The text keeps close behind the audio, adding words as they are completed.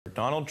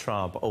Donald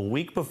Trump, a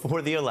week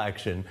before the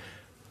election,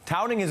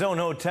 touting his own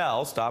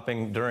hotel,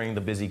 stopping during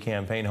the busy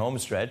campaign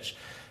homestretch,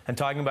 and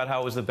talking about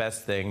how it was the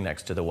best thing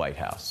next to the White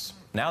House.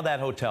 Now that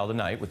hotel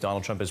tonight, with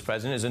Donald Trump as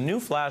president, is a new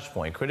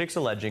flashpoint. Critics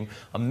alleging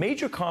a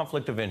major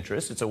conflict of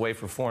interest. It's a way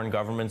for foreign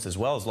governments as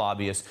well as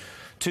lobbyists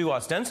to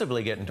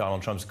ostensibly get in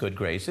Donald Trump's good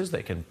graces.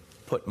 They can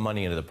put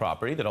money into the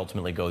property that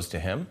ultimately goes to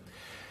him.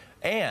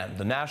 And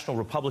the National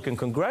Republican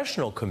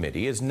Congressional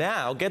Committee is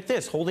now, get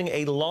this, holding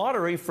a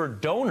lottery for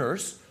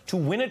donors to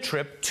win a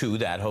trip to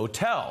that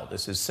hotel.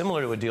 This is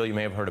similar to a deal you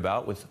may have heard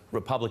about with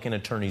Republican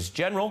attorneys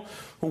general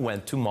who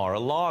went to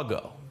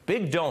Mar-A-Lago.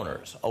 Big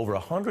donors, over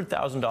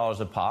 $100,000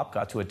 a pop,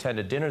 got to attend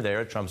a dinner there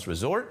at Trump's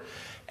resort,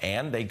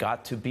 and they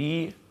got to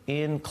be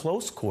in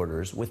close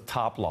quarters with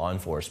top law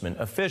enforcement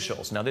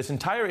officials. Now, this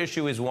entire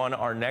issue is one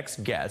our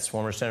next guest,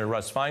 former Senator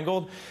Russ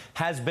Feingold,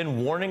 has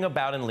been warning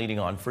about and leading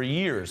on for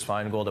years.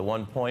 Feingold at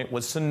one point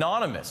was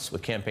synonymous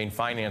with campaign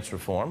finance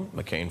reform,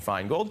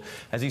 McCain-Feingold,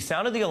 as he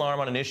sounded the alarm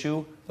on an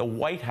issue the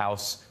White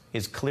House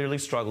is clearly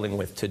struggling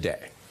with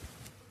today.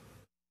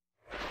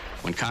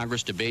 When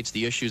Congress debates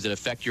the issues that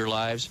affect your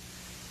lives,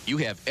 you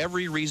have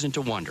every reason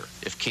to wonder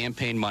if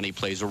campaign money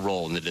plays a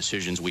role in the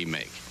decisions we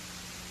make.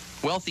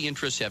 Wealthy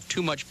interests have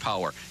too much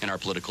power in our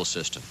political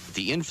system.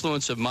 The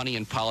influence of money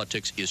in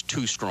politics is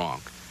too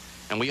strong,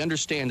 and we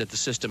understand that the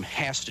system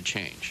has to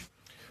change.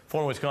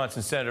 Former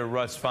Wisconsin Senator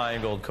Russ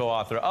Feingold,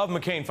 co-author of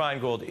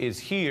McCain-Feingold, is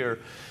here.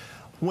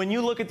 When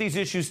you look at these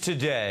issues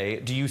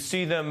today, do you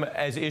see them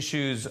as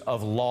issues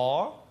of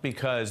law,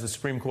 because the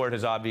Supreme Court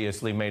has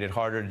obviously made it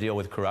harder to deal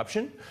with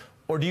corruption?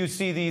 Or do you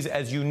see these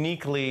as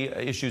uniquely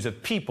issues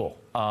of people,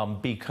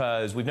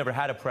 because we've never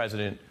had a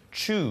president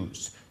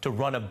choose to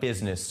run a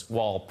business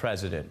while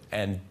president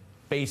and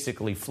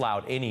basically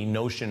flout any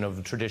notion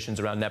of traditions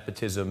around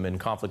nepotism and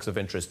conflicts of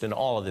interest and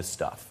all of this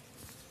stuff?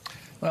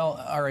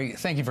 Well, Ari,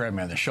 thank you for having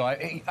me on the show.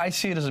 I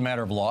see it as a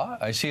matter of law.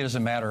 I see it as a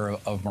matter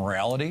of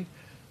morality.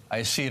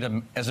 I see it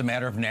as a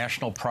matter of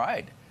national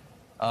pride.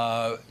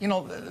 You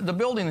know, the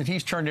building that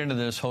he's turned into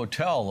this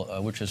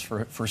hotel, which is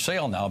for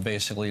sale now,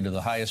 basically to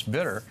the highest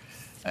bidder,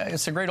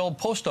 it's a great old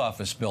post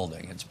office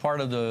building. It's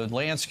part of the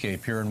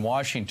landscape here in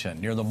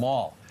Washington, near the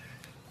mall.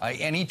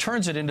 And he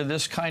turns it into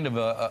this kind of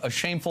a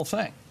shameful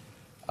thing,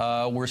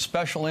 where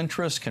special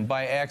interests can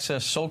buy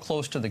access so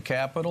close to the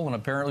Capitol, and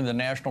apparently the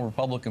National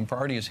Republican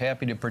Party is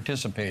happy to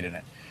participate in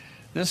it.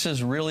 This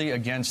is really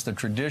against the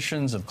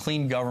traditions of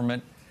clean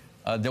government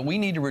that we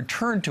need to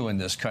return to in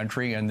this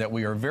country, and that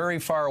we are very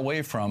far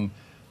away from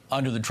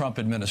under the Trump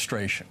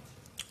administration.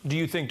 Do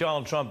you think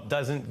Donald Trump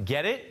doesn't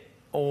get it,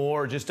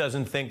 or just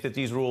doesn't think that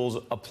these rules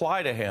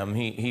apply to him?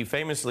 He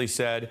famously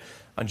said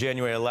on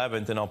January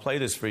 11th, and I'll play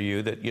this for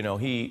you, that, you know,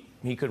 he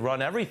could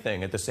run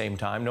everything at the same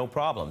time, no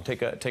problem.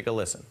 Take a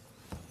listen.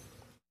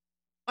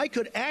 I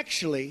could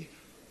actually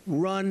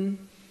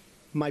run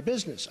my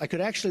business. I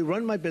could actually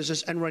run my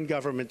business and run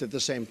government at the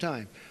same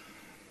time.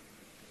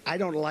 I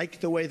don't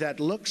like the way that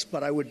looks,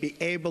 but I would be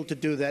able to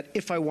do that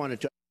if I wanted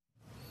to.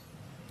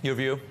 Your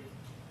view?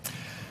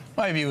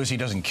 My view is he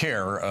doesn't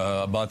care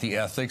about the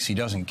ethics. He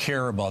doesn't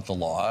care about the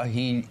law.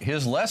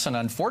 His lesson,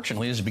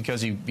 unfortunately, is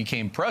because he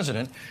became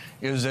president,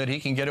 is that he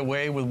can get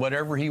away with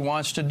whatever he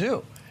wants to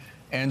do.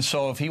 And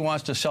so if he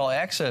wants to sell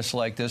access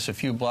like this a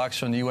few blocks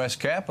from the U.S.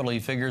 Capitol, he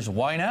figures,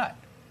 why not?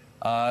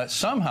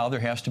 Somehow there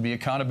has to be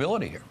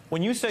accountability here.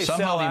 When you say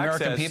somehow sell the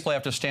American access, people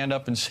have to stand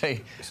up and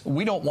say,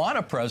 we don't want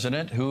a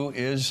president who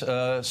is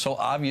so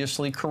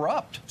obviously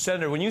corrupt.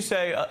 Senator, when you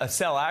say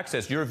sell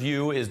access, your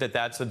view is that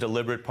that's a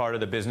deliberate part of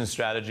the business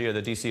strategy of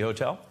the D.C.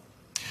 hotel?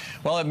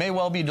 Well, it may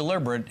well be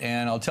deliberate,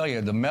 and I'll tell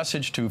you, the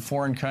message to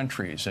foreign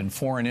countries and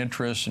foreign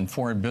interests and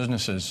foreign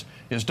businesses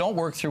is don't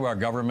work through our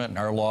government and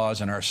our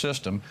laws and our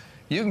system.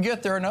 You can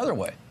get there another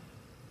way.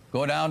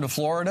 Go down to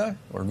Florida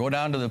or go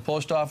down to the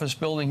post office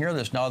building here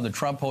that's now the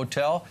Trump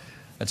Hotel.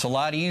 It's a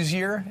lot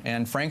easier,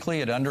 and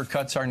frankly, it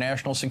undercuts our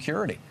national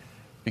security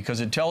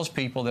because it tells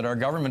people that our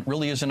government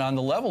really isn't on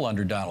the level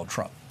under Donald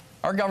Trump.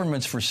 Our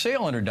government's for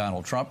sale under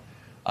Donald Trump,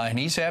 and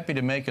he's happy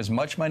to make as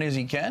much money as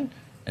he can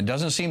and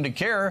doesn't seem to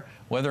care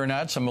whether or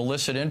not some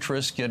illicit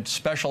interests get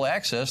special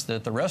access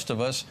that the rest of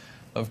us,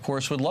 of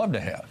course, would love to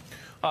have.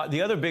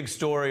 The other big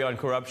story on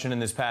corruption in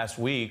this past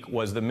week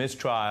was the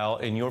mistrial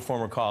in your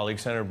former colleague,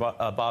 Senator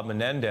Bob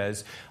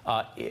Menendez,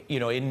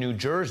 in New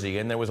Jersey.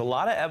 And there was a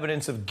lot of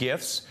evidence of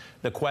gifts.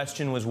 The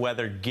question was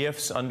whether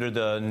gifts under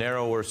the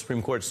narrower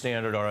Supreme Court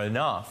standard are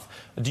enough.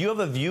 Do you have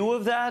a view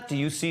of that? Do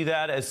you see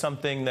that as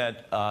something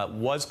that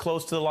was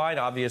close to the line?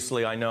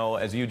 Obviously, I know,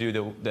 as you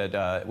do,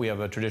 that we have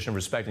a tradition of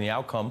respecting the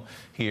outcome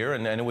here,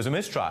 and it was a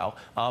mistrial.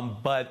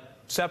 But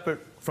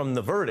separate from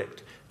the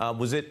verdict,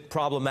 was it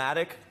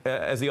problematic,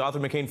 as the author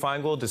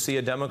McCain-Feingold, to see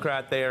a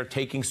Democrat there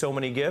taking so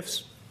many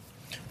gifts?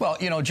 Well,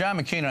 you know, John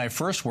McCain and I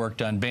first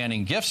worked on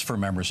banning gifts for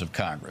members of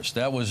Congress.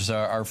 That was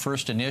our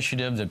first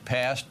initiative that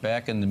passed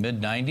back in the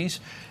mid-'90s,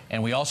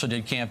 and we also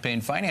did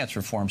campaign finance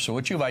reform. So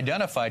what you've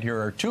identified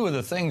here are two of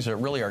the things that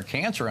really are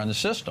cancer on the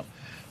system.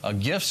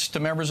 gifts to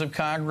members of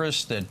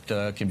Congress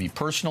that can be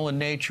personal in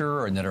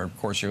nature and that are, of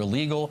course,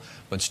 illegal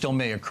but still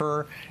may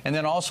occur, and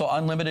then also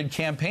unlimited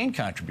campaign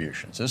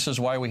contributions. This is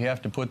why we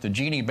have to put the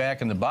genie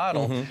back in the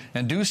bottle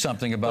and do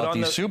something about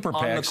these super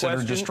PACs that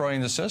are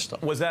destroying the system.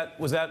 Was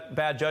that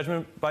bad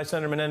judgment by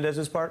Senator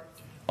Menendez's part?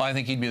 Well, I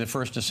think he'd be the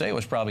first to say it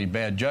was probably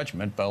bad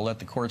judgment, but I'll let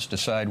the courts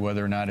decide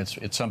whether or not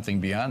it's something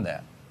beyond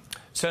that.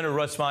 Senator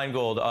Russ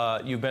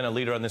Feingold, you've been a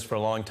leader on this for a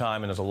long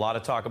time, and there's a lot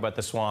of talk about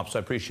the swamp, so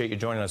I appreciate you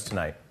joining us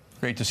tonight.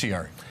 Great to see you,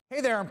 Ari. Hey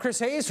there, I'm Chris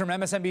Hayes from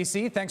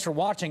MSNBC. Thanks for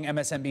watching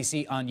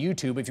MSNBC on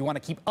YouTube. If you want to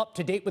keep up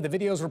to date with the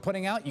videos we're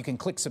putting out, you can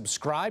click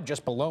subscribe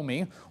just below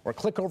me, or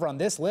click over on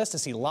this list to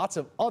see lots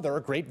of other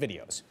great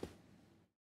videos.